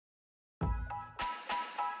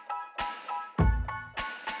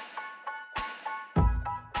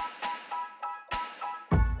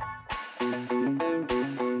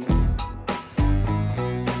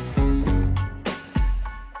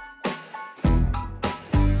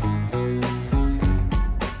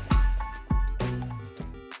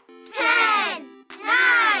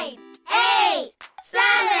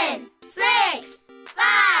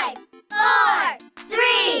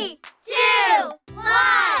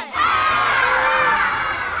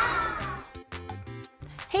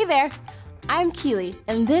Hey there, I'm Keely,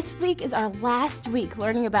 and this week is our last week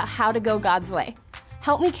learning about how to go God's way.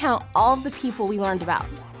 Help me count all of the people we learned about.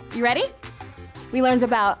 You ready? We learned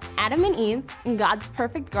about Adam and Eve in God's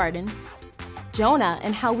perfect garden, Jonah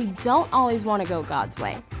and how we don't always want to go God's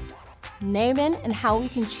way, Naaman and how we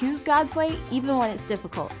can choose God's way even when it's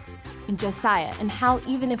difficult, and Josiah and how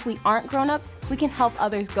even if we aren't grown-ups, we can help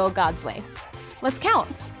others go God's way. Let's count.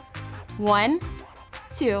 1,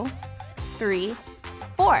 2, 3,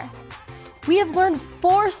 4. We have learned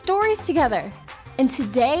 4 stories together, and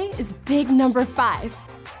today is big number 5.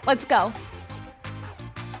 Let's go.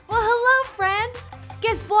 Well, hello, friends.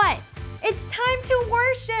 Guess what? It's time to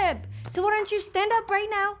worship. So why don't you stand up right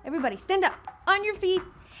now? Everybody, stand up on your feet,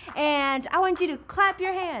 and I want you to clap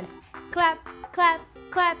your hands. Clap, clap,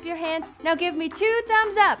 clap your hands. Now give me 2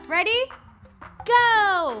 thumbs up. Ready?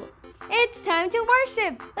 Go! It's time to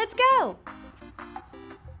worship. Let's go.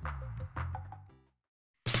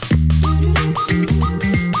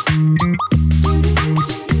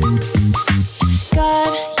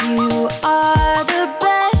 God, you are the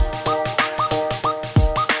best.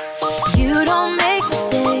 You don't make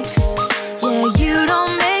mistakes. Yeah, you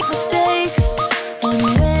don't make mistakes. And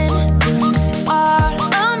when things are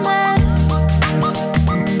a mess,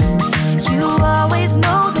 you always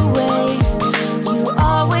know the way. You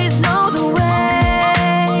always know the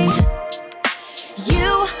way.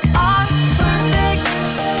 You are perfect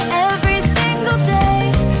every single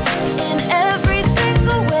day, in every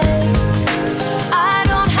single way. I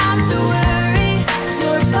don't have to worry.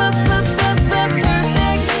 You're perfect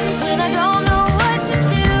when I don't know what to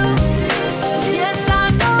do. Yes, I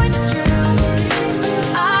know it's true.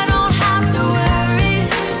 I don't have to worry.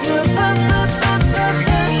 You're perfect.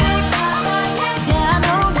 Yeah, I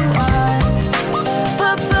know you are.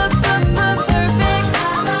 Perfect.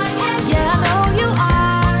 Yeah, I know you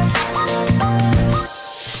are.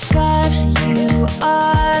 God, you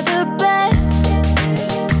are the best.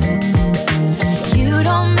 You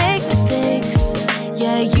don't make mistakes.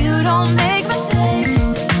 Yeah, you don't make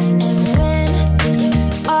mistakes. And when things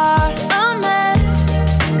are a mess,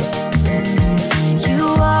 you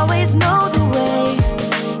always know the way.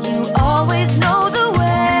 You always know the way.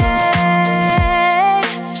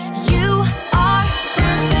 You are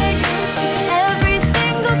perfect every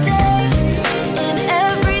single day, in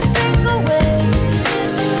every single way.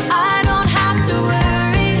 I don't have to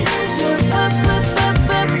worry. You're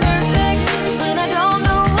perfect when I don't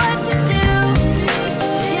know what to do.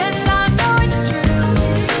 Yes, I know it's true.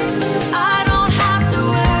 I don't have to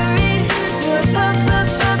worry. You're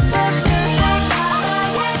perfect.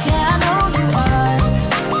 Yeah, I know you are.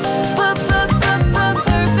 Perfect.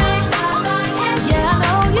 Yeah, I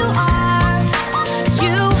know you are.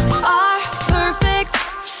 You are perfect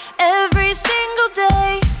every single day,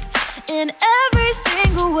 in every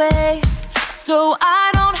single way. So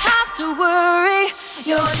I don't have to worry.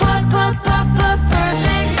 You're perfect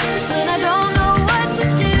when I don't know what to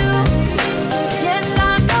do. Yes, I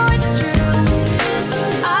know it's true.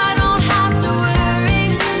 I don't have to worry.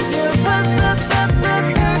 You're perfect.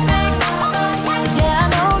 Yeah, I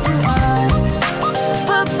know you are.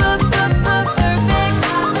 Perfect.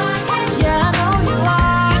 Yeah, I know you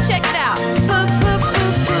are. You check it out. Perfect.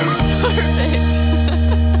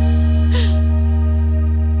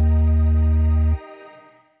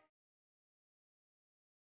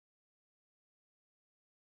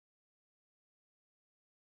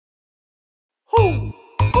 Who?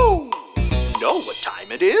 You know what time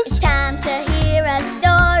it is? Time to hear a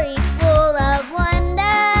story full of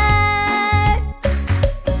wonder.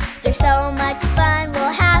 There's so much fun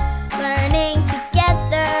we'll have learning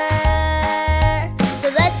together. So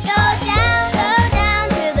let's go down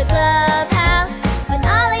to the clubhouse with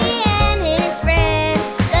Ollie and his friends.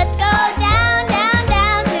 Let's go down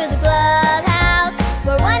to the clubhouse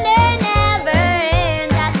where wonder never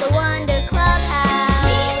ends at the Wonder Clubhouse.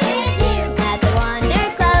 At the Wonder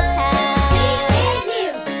Clubhouse.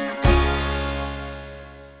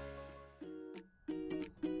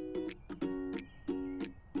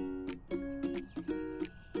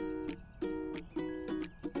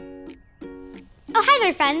 Oh, hi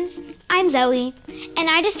there, friends. I'm Zoe, and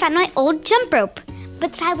I just found my old jump rope.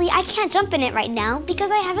 But sadly, I can't jump in it right now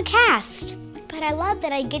because I have a cast. But I love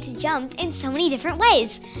that I get to jump in so many different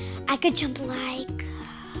ways. I could jump like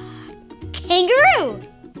kangaroo,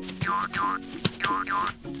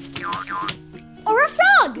 or a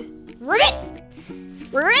frog, ribbit,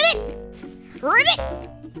 ribbit, ribbit,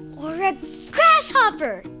 or a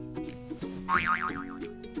grasshopper.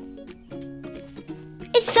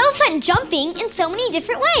 It's so fun jumping in so many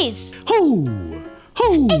different ways. Ho!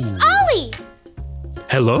 It's Ollie.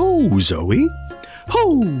 Hello, Zoe.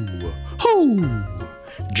 Hoo! Hoo!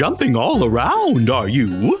 Jumping all around, are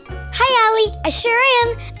you? Hi, Allie. I sure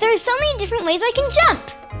am. There are so many different ways I can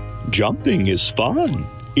jump. Jumping is fun.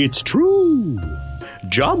 It's true.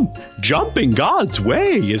 Jumping God's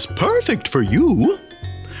way is perfect for you.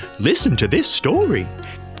 Listen to this story.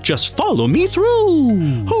 Just follow me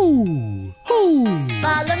through. Hoo! Hoo!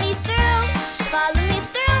 Follow me through, follow me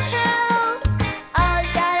through, who?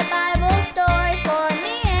 Ollie's got a Bible story for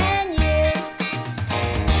me and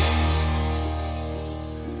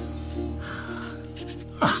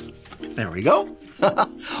you. There we go.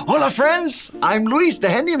 Hola, friends. I'm Luis, the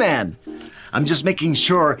handyman. I'm just making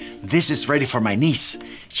sure this is ready for my niece.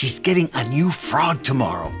 She's getting a new frog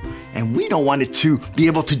tomorrow, and we don't want it to be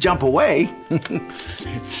able to jump away.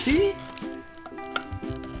 Let's see.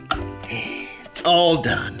 It's all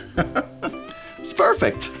done. It's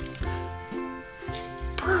perfect.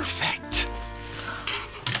 Perfect.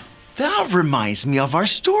 That reminds me of our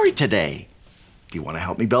story today. Do you want to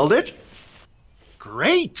help me build it?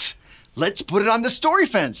 Great. Let's put it on the story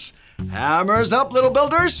fence. Hammers up, little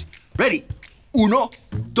builders. Ready. Uno,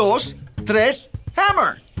 dos, tres,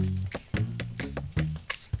 hammer.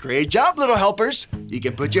 Great job, little helpers. You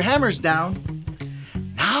can put your hammers down.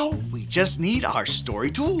 Now we just need our story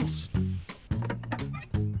tools.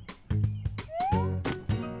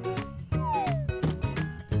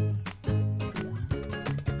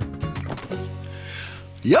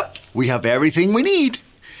 Yep, we have everything we need.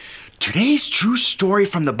 Today's true story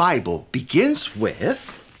from the Bible begins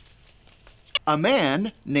with a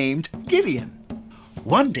man named Gideon.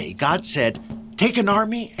 One day God said, take an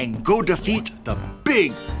army and go defeat the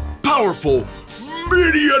big, powerful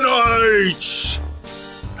Midianites.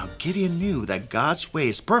 Now Gideon knew that God's way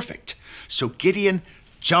is perfect, so Gideon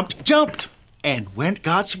jumped, and went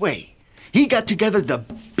God's way. He got together the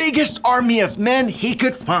biggest army of men he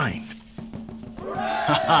could find.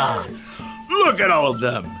 Look at all of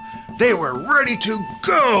them. They were ready to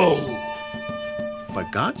go.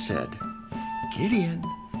 But God said, Gideon,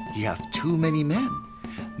 you have too many men.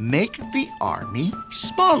 Make the army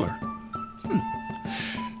smaller.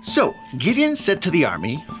 So Gideon said to the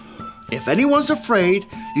army, if anyone's afraid,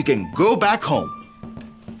 you can go back home.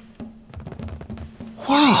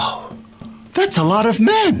 Wow, that's a lot of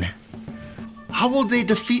men. How will they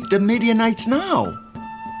defeat the Midianites now?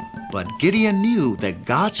 But Gideon knew that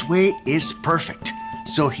God's way is perfect.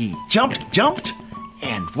 So he jumped,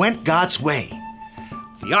 and went God's way.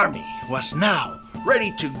 The army was now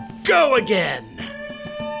ready to go again.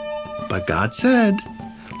 But God said,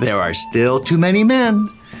 there are still too many men.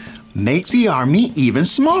 Make the army even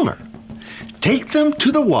smaller. Take them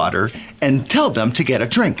to the water and tell them to get a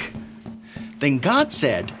drink. Then God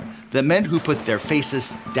said, the men who put their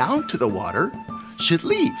faces down to the water should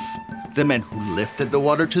leave. The men who lifted the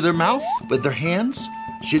water to their mouth with their hands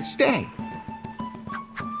should stay.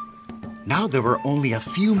 Now there were only a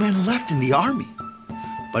few men left in the army.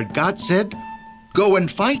 But God said, go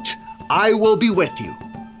and fight, I will be with you.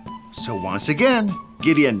 So once again,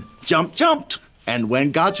 Gideon jumped, and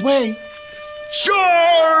went God's way.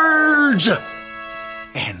 Charge!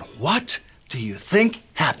 And what do you think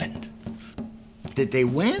happened? Did they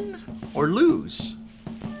win or lose?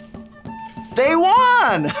 They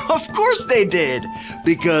won! Of course they did,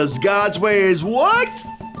 because God's way is what?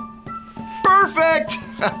 Perfect!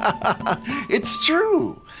 It's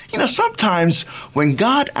true. You know, sometimes when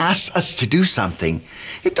God asks us to do something,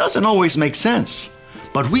 it doesn't always make sense.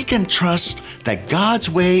 But we can trust that God's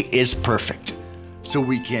way is perfect. So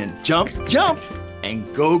we can jump,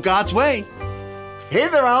 and go God's way. Hey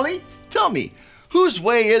there, Ollie. Tell me, whose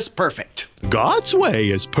way is perfect? God's way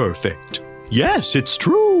is perfect. Yes, it's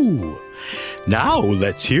true. Now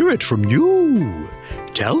let's hear it from you.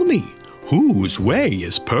 Tell me, whose way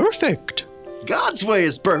is perfect? God's way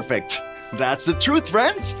is perfect. That's the truth,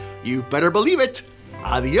 friends. You better believe it.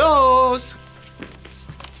 Adios.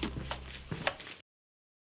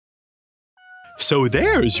 So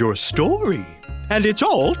there's your story, and it's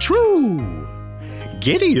all true.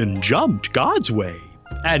 Gideon jumped God's way,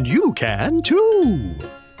 and you can too.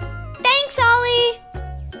 Thanks, Ollie.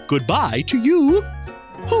 Goodbye to you.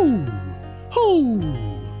 Hoo, hoo.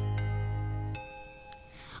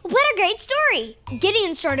 What a great story.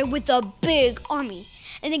 Gideon started with a big army,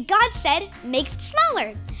 and then God said, make it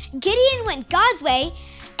smaller. Gideon went God's way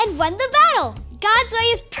and won the battle. God's way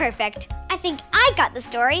is perfect. I think I got the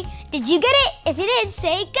story. Did you get it? If you did,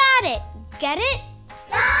 say got it. Get it?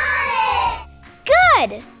 Got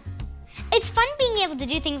it! Good. It's fun being able to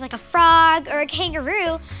do things like a frog or a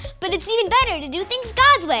kangaroo, but it's even better to do things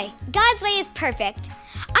God's way. God's way is perfect.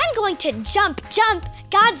 I'm going to jump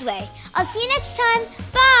God's way. I'll see you next time.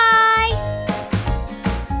 Bye!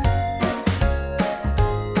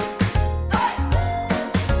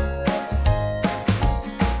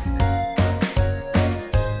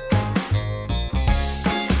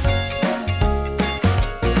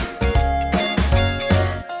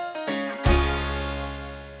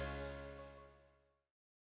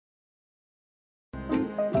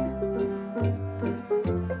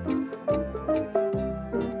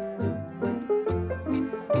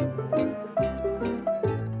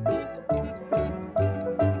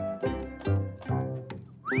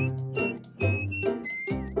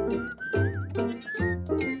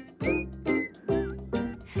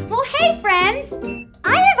 Well, hey, friends.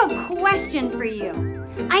 I have a question for you.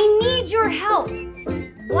 I need your help.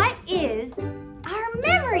 What is our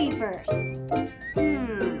memory verse?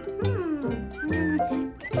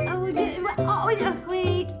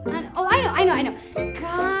 Wait. Oh, I know.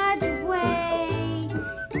 God's way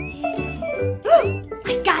is...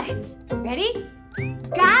 I got it. Ready?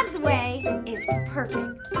 God's way is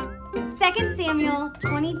perfect. 2 Samuel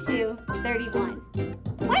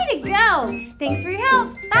 22:31. Way to go! Thanks for your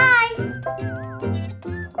help. Bye!